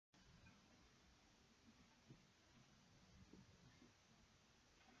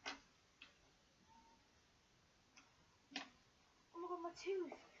a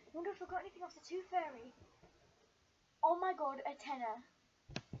tooth. I wonder if I got anything off the Tooth Fairy. Oh my god, a tenner.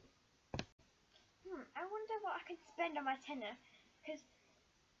 I wonder what I could spend on my tenner. Because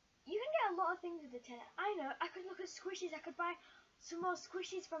you can get a lot of things with a tenner. I know, I could look at squishies. I could buy some more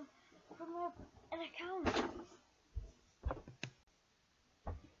squishies from an account.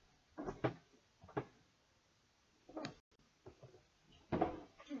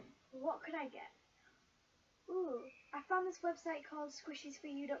 What could I get? Ooh, I found this website called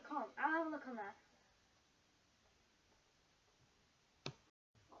squishiesforyou.com. I'll have a look on there.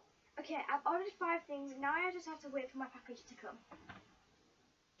 Okay, I've ordered 5 things. Now I just have to wait for my package to come.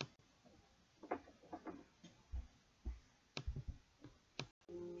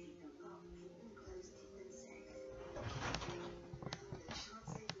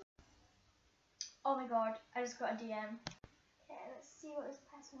 Oh my god, I just got a DM. Okay, let's see what this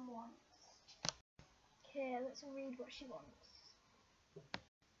person wants. Okay, let's read what she wants.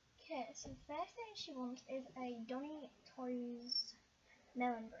 Okay, so the first thing she wants is a Donny Toys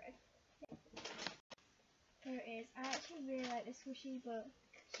melon bread. Here it is. I actually really like this squishy, but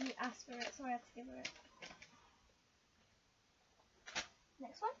she asked for it, so I have to give her it.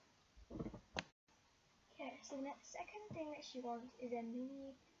 Next one. Okay, so the second thing that she wants is a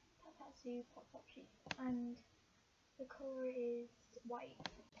mini Papatsu Pop Pop sheet, and the colour is white.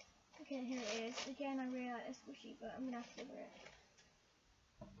 Okay, here it is. Again, I really like this squishy, but I'm gonna have to give her it.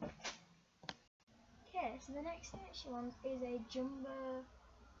 Okay, so the next thing that she wants is a jumbo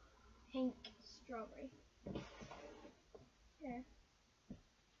pink strawberry. Yeah,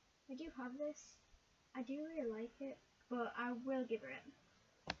 I do have this. I do really like it, but I will give her it.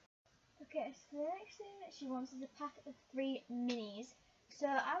 Okay, so the next thing that she wants is a pack of 3 minis. So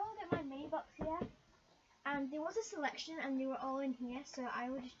I will get my mini box here, and there was a selection and they were all in here, so I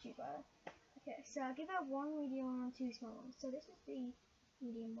will just choose one. Okay, so I'll give her 1 medium one and 2 small ones. So this is the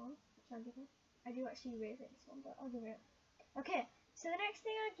medium one, which I'll give her. I do actually really like this one, but I'll give her it. Okay, so the next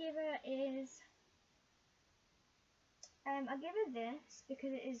thing I'll give her is, I'll give her this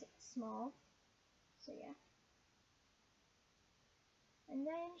because it is small. So yeah. And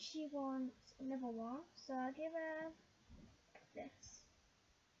then she wants another one, so I'll give her this.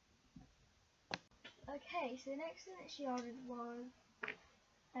 Okay, so the next thing that she ordered was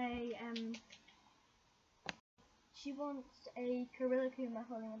a she wants a Gorilla Kuma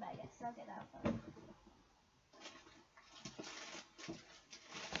holding a bag, so I'll get that for her.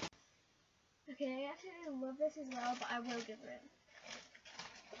 Okay, I absolutely love this as well, but I will give her it.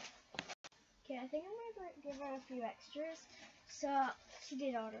 Okay, I think I'm going to give her a few extras. So, she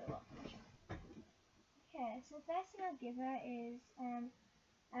did order a lot. Okay, so the first thing I'll give her is,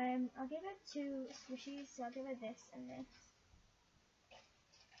 I'll give her 2 squishies, so I'll give her this and this.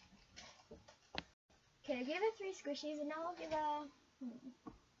 Okay, I gave her 3 squishies, and now I'll give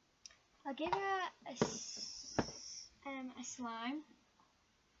her, a slime,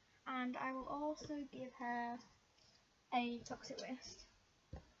 and I will also give her a toxic waste.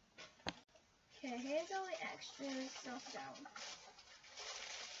 Okay, here's all the extras sorted out.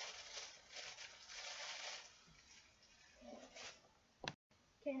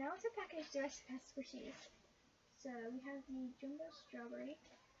 Okay, now to package the rest of her squishies. So we have the jumbo strawberry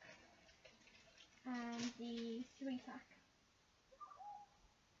and the 3-pack.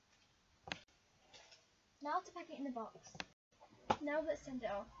 Now to pack it in the box. Now let's send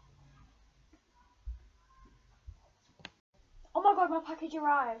it off. Oh my god, my package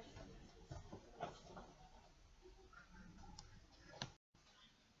arrived!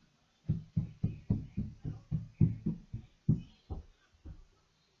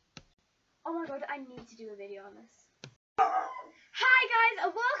 Oh my god, I need to do a video on this. Hi guys,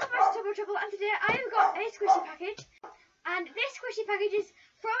 and welcome back to Trouble, and today I have got a squishy package. And this squishy package is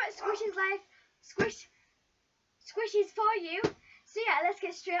from Squishy's Life, Squishies for you. So yeah, let's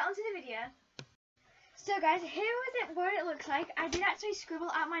get straight onto the video. So guys, here is what it looks like. I did actually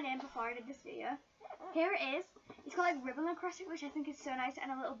scribble out my name before I did this video. Here it is. It's got like ribbon across it, which I think is so nice,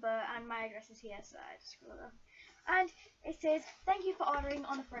 and a little bow, and my address is here, so I just scribbled it. And it says, thank you for ordering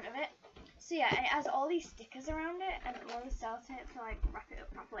on the front of it. So yeah, and it has all these stickers around it, and all the sellotape to like wrap it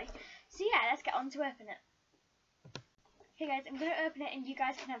up properly. So yeah, let's get on to open it. Okay guys, I'm going to open it, and you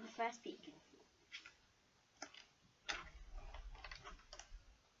guys can have the first peek.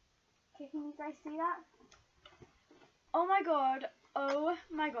 Okay, can you guys see that? Oh my god,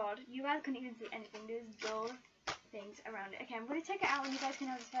 you guys couldn't even see anything. There's gold things around it. Okay, I'm going to take it out and you guys can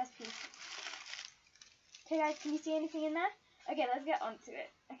have the first piece. Okay guys, can you see anything in there? Okay, let's get on to it.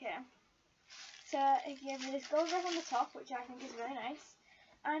 Okay, so if you have this gold wrap on the top, which I think is really nice.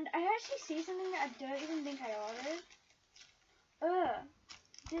 And I actually see something that I don't even think I ordered.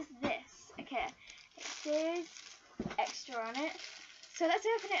 There's this. Okay, it says extra on it. So let's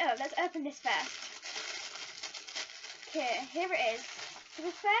open it up. Let's open this first. Okay, here it is. So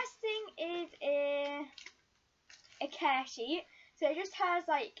the first thing is a care sheet. So it just has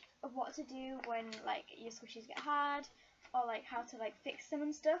like what to do when like your squishies get hard, or like how to like fix them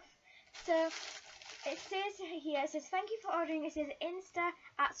and stuff. So it says here, it says thank you for ordering. It says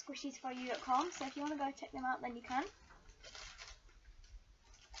insta@squishiesforyou.com. So if you want to go check them out, then you can.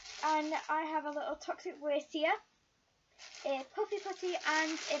 And I have a little toxic waste here, a puffy putty,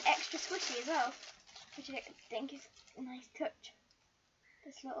 and an extra squishy as well, which I think is a nice touch.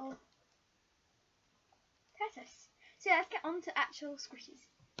 This little Curtis. So yeah, let's get on to actual squishies.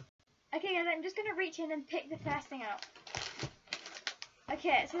 Okay guys, I'm just going to reach in and pick the first thing out.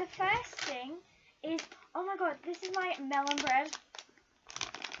 Okay, so the first thing is, oh my god, this is my melon bread.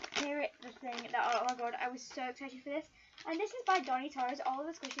 Here it, the thing that, oh my god, I was so excited for this. And this is by Donny Toys. All of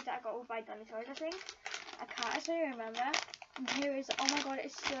the squishies that I got were by Donny Toys, I think. I can't actually remember. And here is, oh my god,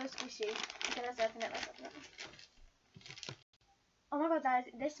 it's so squishy. Okay, let's open it, Oh my god, guys,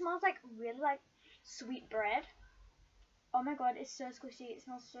 this smells like really like sweet bread. Oh my god, it's so squishy. It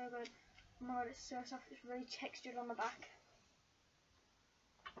smells so good. Oh my god, it's so soft. It's really textured on the back.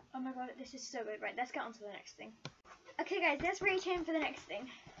 Oh my god, this is so good. Right, let's get on to the next thing. Okay guys, let's reach in for the next thing.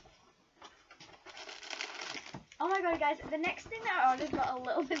 Oh my god guys, the next thing that I ordered got a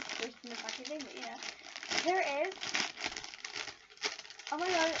little bit squished in the packaging, but you know. Here it is. Oh my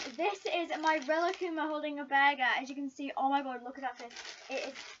god, this is my Rillakkuma holding a burger. As you can see, oh my god, look at that face. It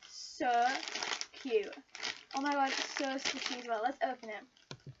is so cute. Oh my god, it's so squishy as well. Let's open it.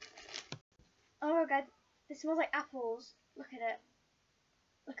 Oh my god, this smells like apples. Look at it.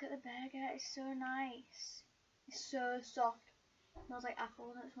 Look at the burger, it's so nice. It's so soft. It smells like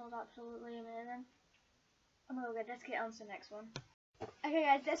apples and it smells absolutely amazing. Oh my god, let's get on to the next one. Okay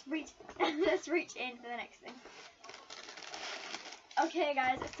guys, let's reach in for the next thing. Okay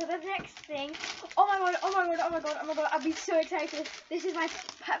guys, so the next thing, oh my god, oh my god, oh my god, oh my god, I'll be so excited. This is my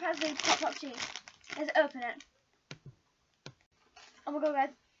Pat Pat's Pop cheese. Let's open it. Oh my god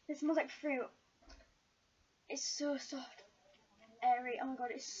guys, this smells like fruit. It's so soft, airy, oh my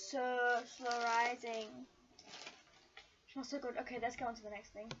god, it's so slow rising. It smells so good. Okay, let's go on to the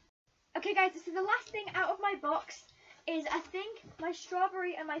next thing. Okay guys, so the last thing out of my box is, I think, my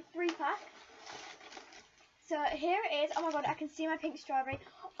strawberry and my 3-pack. So here it is. Oh my god, I can see my pink strawberry.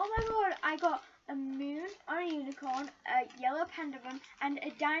 Oh my god, I got a moon on a unicorn, a yellow panda bun, and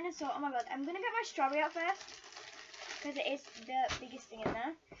a dinosaur. Oh my god, I'm going to get my strawberry out first, because it is the biggest thing in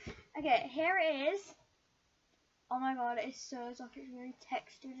there. Okay, here it is. Oh my god, it's so soft. It's really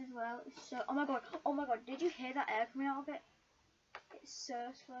textured as well. It's so, oh my god, did you hear that air coming out of it? It's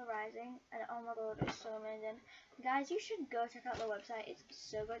so slow rising, and oh my god, it's so amazing. Guys, you should go check out the website. It's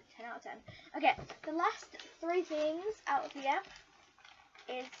so good. 10 out of 10. Okay, the last 3 things out of here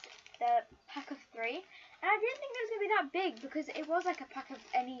is the pack of 3. And I didn't think it was going to be that big, because it was like a pack of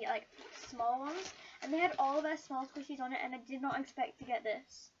any like small ones, and they had all their small squishies on it, and I did not expect to get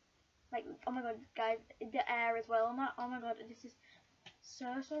this. Like, oh my god, guys, the air as well on that. Oh my god, this is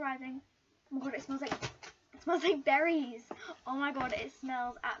so slow rising. Oh my god, it smells like berries. Oh my god, it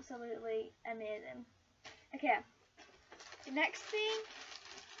smells absolutely amazing. Okay, the next thing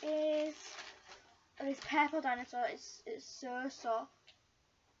is this purple dinosaur. It's so soft.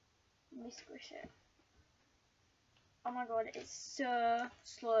 Let me squish it. Oh my god, it's so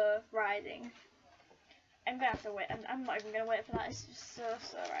slow rising. I'm gonna have to wait. I'm not even gonna wait for that. It's just so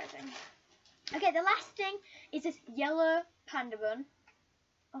slow rising. Okay, the last thing is this yellow panda bun.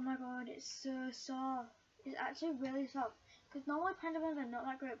 Oh my god, it's so soft. It's actually really soft, because normally panda buns are not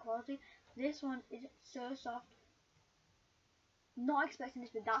that great quality. This one is so soft. Not expecting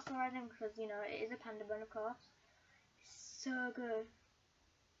this, but that's the right thing, because you know it is a panda bun, of course. It's so good.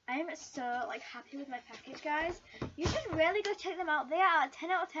 I am so like happy with my package, guys. You should really go check them out. They are 10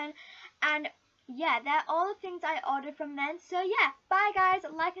 out of 10, and yeah, they're all the things I ordered from them. So yeah, bye guys.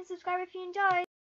 Like and subscribe if you enjoyed.